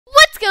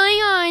going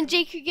on,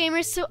 Jkrew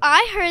gamers? So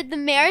I heard the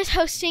mayor is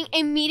hosting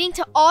a meeting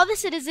to all the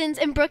citizens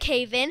in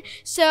Brookhaven.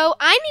 So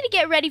I need to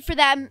get ready for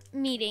that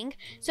meeting.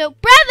 So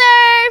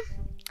brother,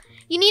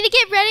 you need to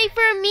get ready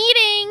for a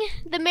meeting.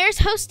 The mayor's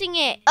hosting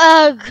it.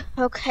 Ugh,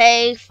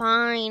 okay,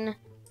 fine.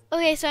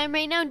 Okay, so I'm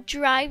right now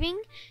driving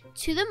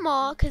to the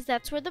mall because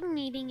that's where the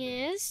meeting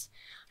is.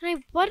 And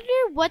I wonder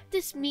what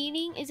this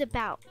meeting is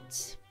about.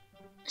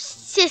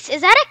 Sis,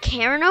 is that a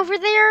Karen over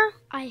there?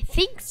 I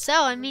think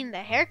so. I mean, the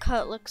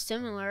haircut looks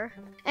similar.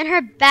 And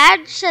her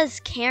badge says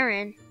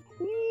Karen.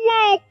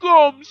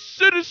 Welcome,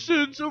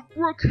 citizens of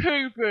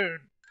Brookhaven!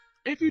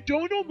 If you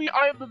don't know me,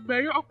 I am the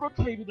mayor of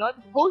Brookhaven, and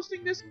I'm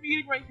hosting this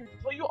meeting right here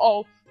to tell you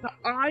all that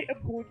I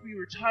am going to be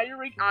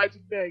retiring as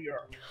mayor.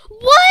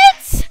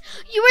 What?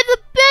 You were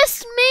the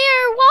best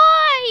mayor.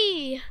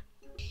 Why?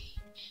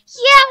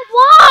 Yeah,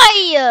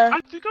 why?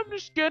 I think I'm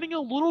just getting a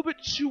little bit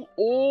too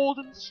old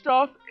and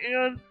stuff,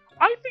 and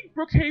I think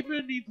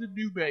Brookhaven needs a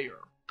new mayor.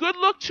 Good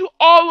luck to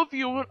all of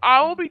you, and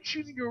I will be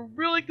choosing a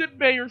really good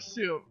mayor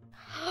soon.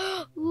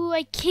 Ooh,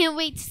 I can't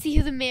wait to see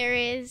who the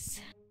mayor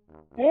is.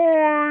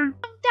 Bye!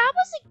 That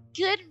was a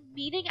good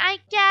meeting, I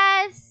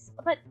guess.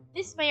 But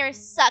this mayor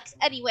sucks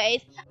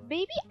anyways.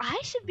 Maybe I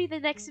should be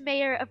the next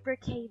mayor of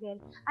Brookhaven.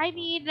 I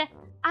mean,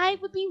 I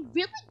would be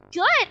really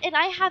good, and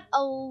I have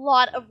a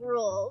lot of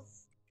rules.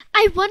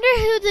 I wonder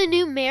who the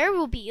new mayor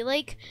will be.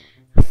 Like,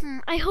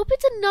 I hope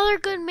it's another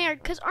good mayor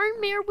because our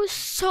mayor was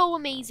so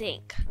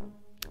amazing.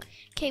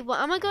 Okay, well,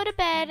 I'm going to go to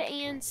bed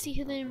and see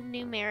who the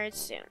new mayor is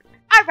soon.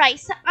 Alright,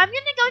 so I'm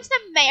going to go to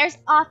the mayor's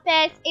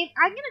office, and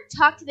I'm going to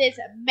talk to this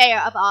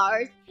mayor of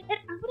ours. And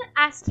I'm going to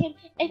ask him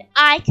if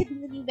I could be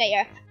the new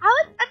mayor.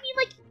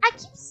 I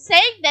keep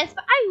saying this,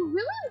 but I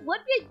really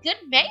would be a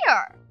good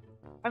mayor.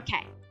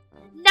 Okay.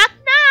 Knock,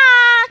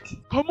 knock!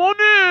 Come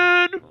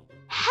on in!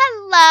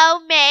 Hello,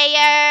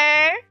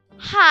 Mayor.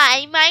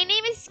 Hi, my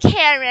name is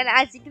Karen,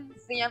 as you can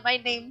see on my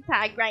name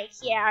tag right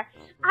here.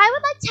 I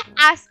would like to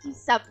ask you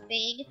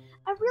something,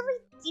 a really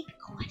deep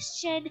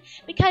question,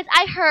 because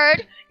I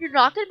heard you're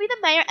not going to be the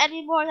mayor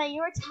anymore, that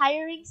you're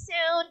retiring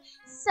soon.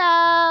 So,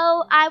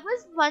 I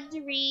was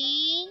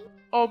wondering...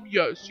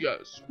 Yes.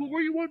 What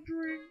were you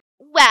wondering?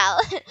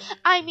 Well,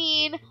 I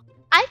think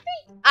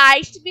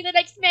I should be the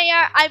next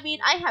mayor. I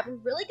have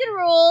really good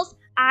rules.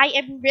 I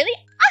am really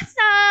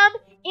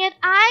awesome. And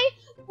I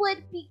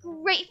would be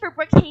great for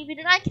Brookhaven,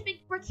 and I can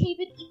make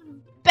Brookhaven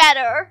even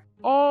better.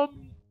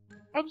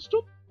 I'm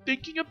still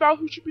thinking about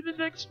who should be the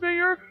next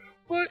mayor,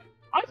 but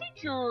I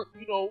think you're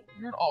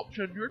an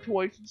option, your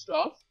choice and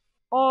stuff.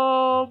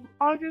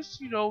 I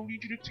just, need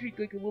you to take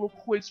like a little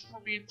quiz for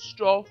me and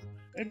stuff,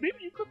 and maybe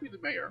you could be the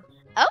mayor.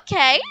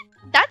 Okay,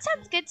 that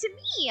sounds good to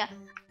me.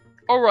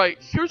 Alright,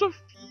 here's a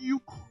few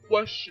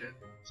questions.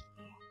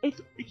 If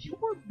you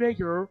were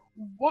mayor,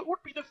 what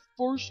would be the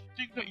first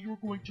thing that you were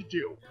going to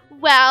do?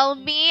 Well,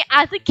 me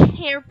as a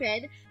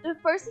Karen, the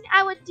first thing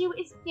I would do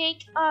is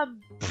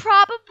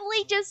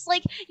probably just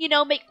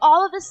make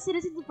all of the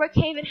citizens of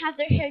Brookhaven have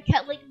their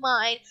haircut like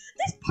mine.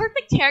 This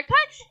perfect haircut,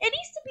 it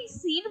needs to be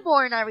seen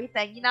more and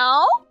everything, you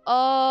know?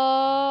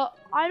 I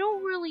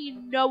don't really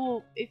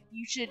know if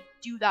you should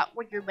do that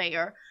when you're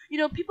mayor.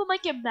 People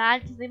might get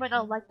mad because they might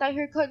not like that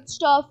haircut and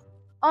stuff.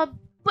 But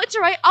it's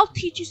alright, I'll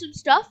teach you some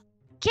stuff.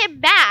 Get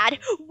mad?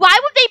 Why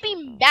would they be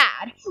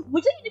mad?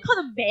 Would they need to call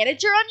the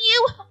manager on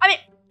you?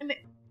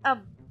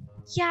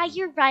 Yeah,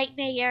 you're right,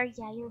 Mayor.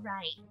 Yeah, you're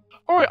right.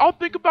 Alright, I'll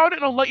think about it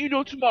and I'll let you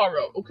know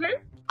tomorrow, okay?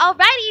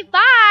 Alrighty,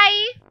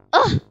 bye!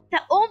 Ugh,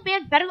 that old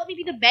man better let me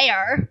be the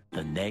mayor.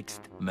 The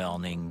next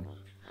morning.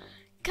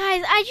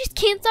 Guys, I just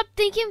can't stop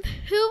thinking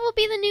who will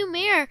be the new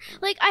mayor.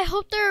 Like, I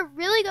hope they're a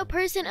really good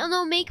person and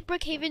they'll make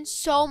Brookhaven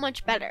so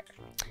much better.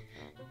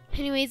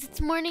 Anyways,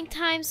 it's morning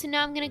time, so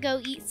now I'm gonna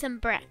go eat some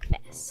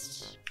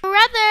breakfast.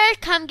 Brother,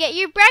 come get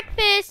your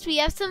breakfast. We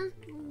have some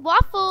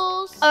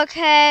waffles.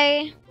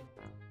 Okay.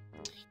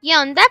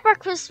 Yeah, and that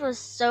breakfast was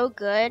so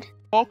good.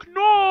 Knock,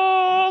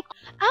 knock!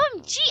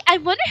 OMG, I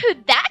wonder who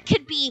that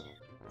could be.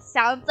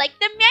 Sounds like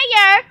the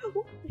mayor.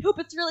 Ooh, I hope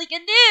it's really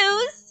good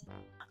news.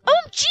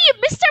 OMG,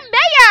 Mr.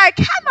 Mayor,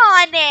 come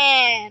on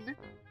in.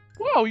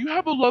 Wow, you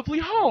have a lovely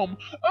home.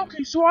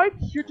 Okay, so I'm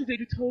here today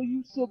to tell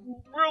you some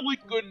really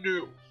good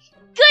news.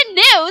 Good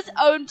news?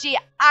 OMG,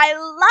 I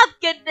love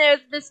good news,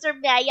 Mr.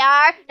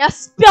 Mayor. Now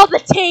spill the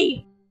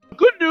tea. The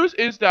good news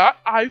is that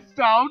I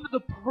found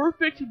the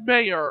perfect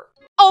mayor.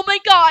 Oh my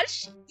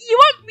gosh, you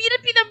want me to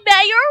be the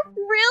mayor?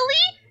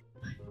 Really?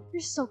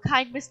 You're so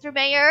kind, Mr.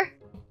 Mayor.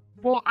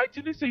 Well, I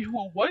didn't say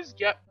who it was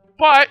yet,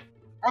 but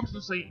I'm just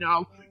gonna say it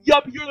now.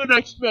 Yup, you're the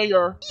next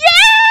mayor.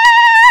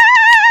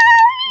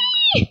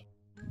 Yay!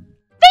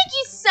 Thank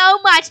you so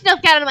much. Now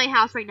get out of my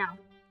house right now.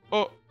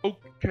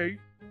 Okay.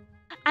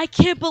 I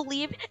can't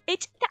believe it.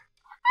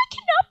 I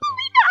cannot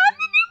believe I'm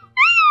the new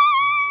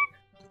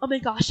mayor. Oh my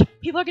gosh,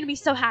 people are gonna be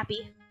so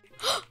happy.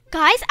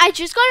 Guys, I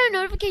just got a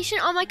notification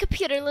on my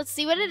computer. Let's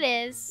see what it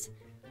is.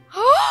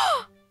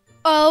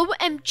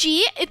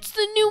 OMG, it's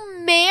the new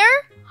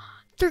mayor?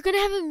 They're gonna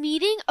have a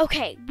meeting?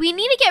 Okay, we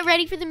need to get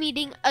ready for the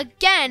meeting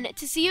again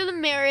to see who the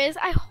mayor is.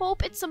 I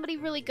hope it's somebody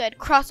really good.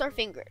 Cross our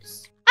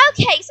fingers.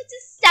 Okay, so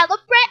to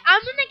celebrate, I'm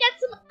gonna get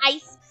some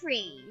ice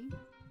cream.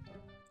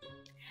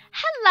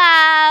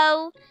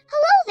 Hello.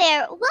 Hello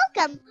there.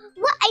 Welcome.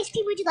 What ice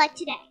cream would you like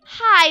today?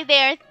 Hi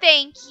there,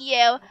 thank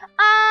you.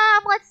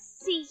 Let's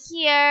see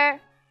here.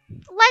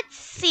 Let's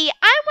see,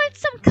 I want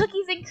some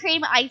cookies and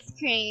cream ice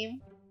cream.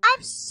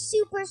 I'm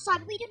super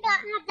sorry. We do not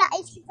have that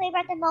ice cream flavor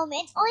at the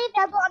moment. It's only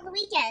available on the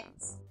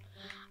weekends.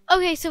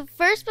 Okay, so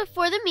first,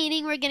 before the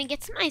meeting, we're gonna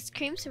get some ice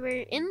cream. So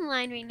we're in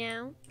line right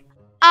now.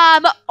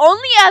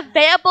 Only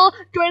available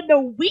during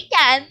the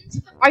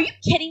weekend? Are you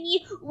kidding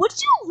me? Would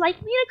you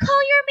like me to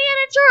call your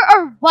manager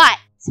or what?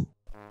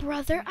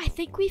 Brother, I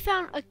think we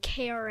found a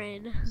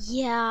Karen.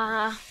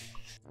 Yeah.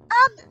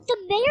 The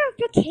mayor of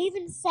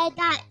Brookhaven said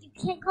that you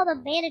can't call the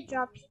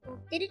manager of people.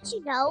 Didn't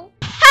you know?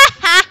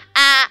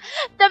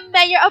 The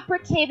mayor of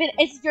Brookhaven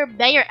isn't your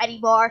mayor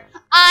anymore.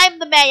 I'm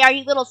the mayor,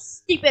 you little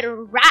stupid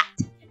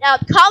rat. Now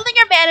I'm calling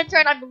your manager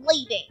and I'm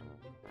leaving.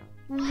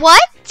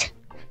 What?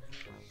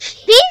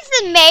 He's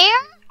the mayor?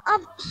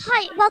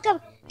 Hi,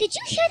 welcome. Did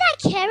you hear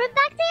that Karen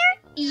back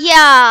there?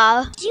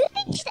 Yeah. Do you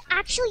think she's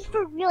actually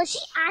for real? Is she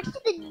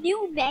actually the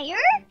new mayor?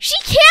 She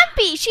can't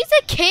be. She's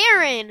a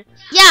Karen.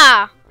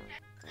 Yeah.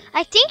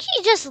 I think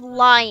she's just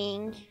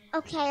lying.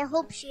 Okay, I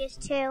hope she is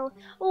too.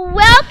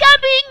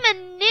 Welcoming the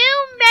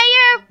new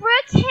mayor of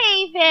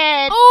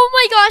Brookhaven. Oh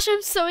my gosh,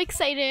 I'm so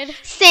excited.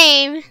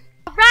 Same.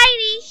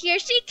 Alrighty, here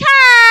she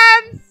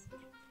comes.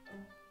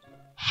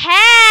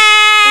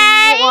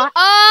 Hey! What?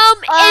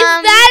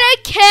 Is that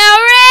a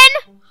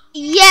Karen?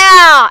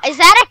 Yeah. Is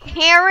that a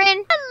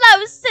Karen?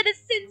 Hello,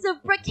 citizens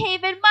of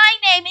Brookhaven. My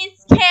name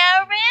is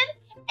Karen,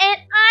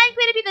 and I'm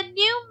going to be the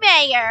new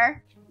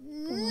mayor.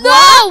 No!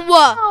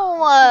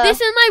 Oh. This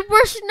is my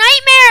worst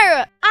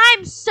nightmare.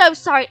 I'm so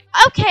sorry.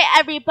 Okay,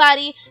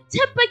 everybody,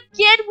 to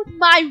begin with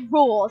my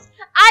rules,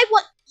 I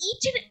want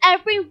each and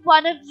every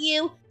one of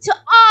you to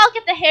all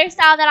get the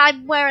hairstyle that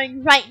I'm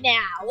wearing right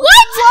now.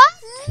 What?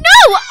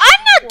 No,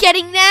 I'm not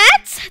getting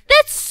that.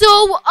 That's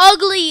so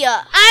ugly.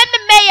 I'm the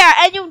mayor,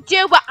 and you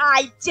do what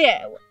I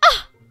do.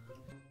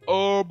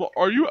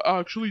 Are you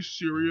actually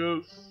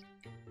serious?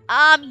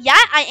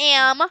 Yeah, I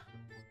am. You're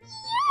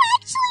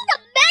actually the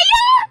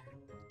mayor?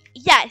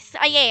 Yes,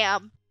 I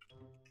am.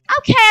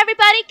 Okay,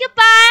 everybody,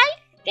 goodbye.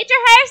 Get your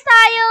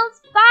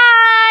hairstyles.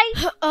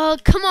 Bye.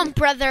 Come on,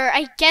 brother.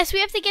 I guess we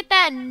have to get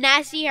that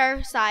nasty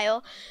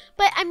hairstyle.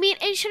 But, I mean,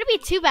 it shouldn't be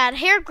too bad.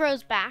 Hair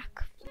grows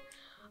back.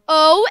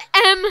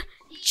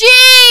 OMG!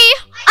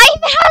 I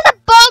even have a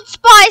bald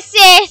spot,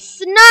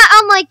 sis. Not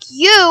unlike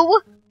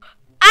you.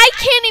 I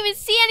can't even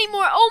see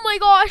anymore. Oh my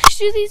gosh.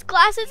 Do these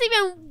glasses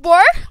even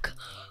work?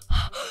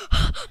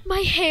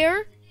 My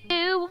hair?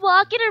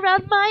 Walking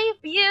around my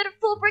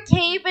beautiful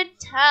Brookhaven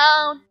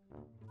town.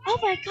 Oh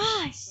my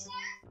gosh.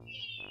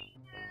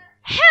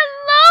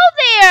 Hello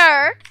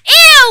there.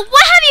 Ew!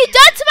 What have you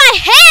done to my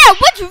hair?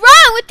 What's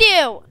wrong with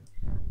you?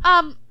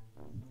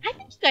 I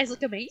think you guys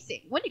look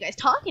amazing. What are you guys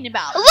talking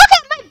about? Look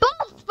at my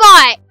bald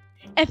spot.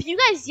 If you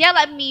guys yell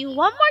at me one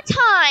more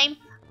time,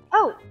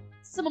 oh,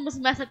 someone must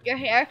mess up your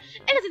hair.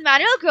 It doesn't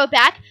matter, it'll grow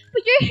back.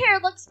 But your hair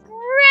looks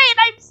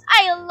great.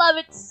 I love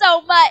it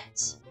so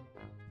much.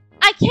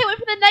 I can't wait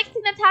for the next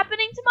thing that's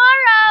happening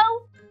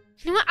tomorrow.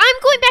 You know what?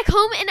 I'm going back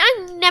home and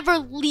I'm never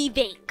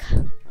leaving.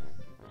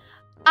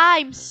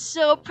 I'm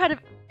so proud of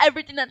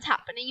everything that's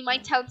happening in my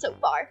town so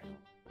far.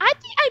 I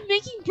think I'm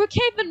making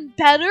Brookhaven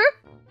better.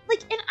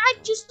 And I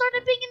just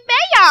started being a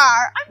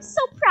mayor. I'm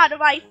so proud of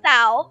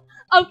myself.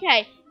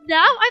 Okay,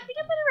 now I think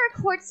I'm gonna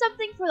record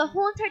something for the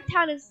whole entire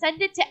town and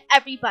send it to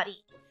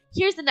everybody.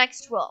 Here's the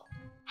next rule.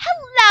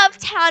 Hello,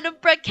 town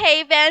of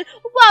Brookhaven.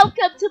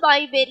 Welcome to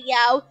my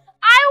video.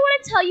 I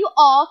want to tell you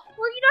all,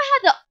 well, you know how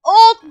the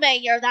old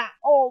mayor, that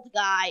old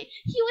guy,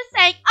 he was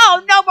saying,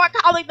 oh, no more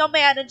calling the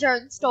manager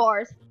in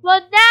stores.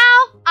 Well,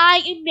 now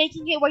I am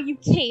making it where you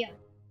can.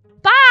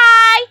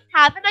 Bye!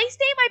 Have a nice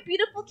day, my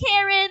beautiful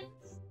Karen.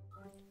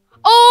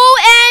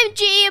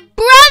 OMG,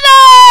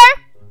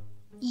 brother!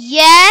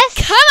 Yes.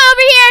 Come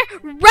over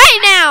here right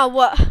now.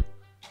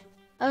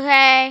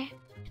 Okay.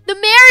 The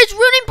mayor is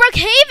ruining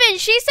Brookhaven.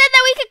 She said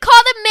that we could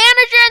call the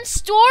manager in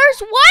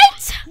stores.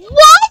 What?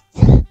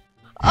 What?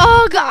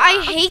 Oh, God,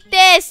 I hate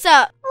this.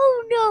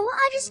 Oh no,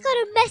 I just got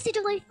a message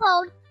on my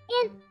phone.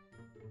 And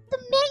the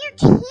mayor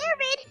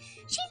Karen,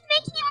 she's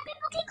making it where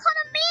people can call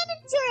the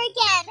manager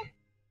again.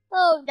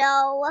 Oh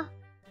no.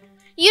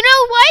 You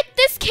know what?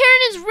 This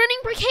Karen is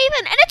ruining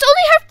Brookhaven, and it's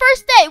only her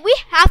first day. We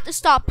have to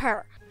stop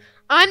her.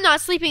 I'm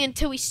not sleeping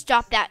until we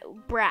stop that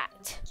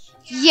brat.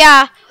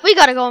 Yeah, we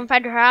gotta go and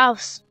find her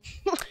house.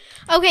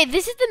 Okay,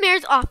 this is the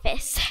mayor's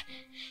office.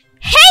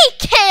 Hey,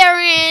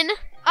 Karen!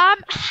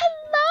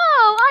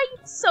 Hello.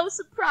 I'm so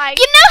surprised.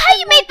 You know how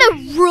you made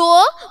the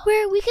rule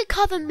where we could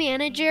call the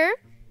manager?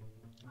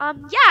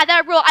 Yeah,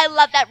 that rule. I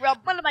love that rule.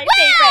 One of my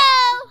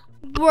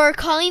favorites. We're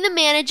calling the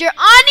manager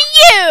on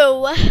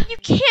you! You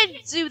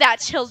can't do that,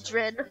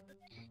 children.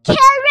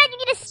 Karen, you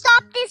need to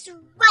stop this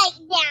right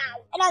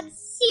now. And I'm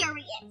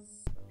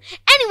serious.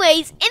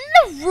 Anyways, in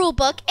the rule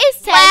book, it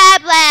says... Blah,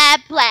 blah,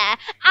 blah.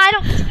 I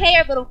don't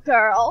care, little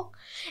girl.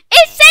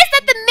 It says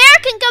that the mayor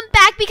can come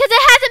back because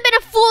it hasn't been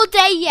a full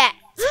day yet.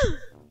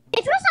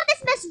 If you stop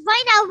this mess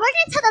right now, we're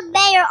gonna tell the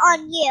mayor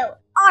on you.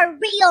 Our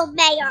real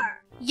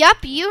mayor.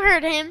 Yup, you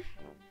heard him.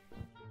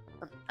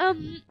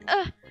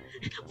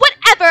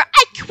 Whatever.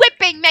 I quit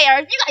being mayor.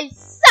 You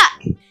guys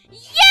suck.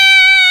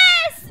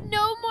 Yes!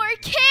 No more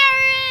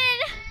Karen!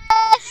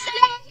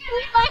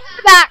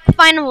 Back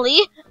finally.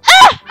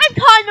 I'm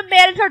calling the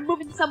manager and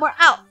moving somewhere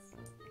else.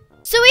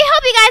 So we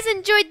hope you guys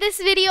enjoyed this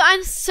video.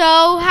 I'm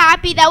so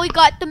happy that we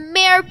got the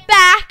mayor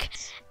back.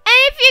 And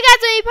if you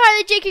guys want to be part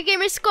of the Jkrew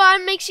Gamer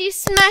Squad, make sure you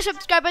smash that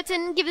subscribe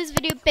button and give this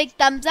video a big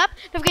thumbs up.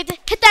 Don't forget to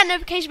hit that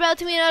notification bell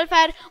to be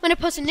notified when I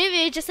post a new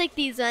video just like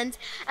these ones.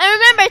 And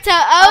remember to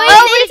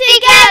always be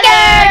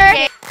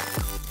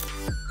together!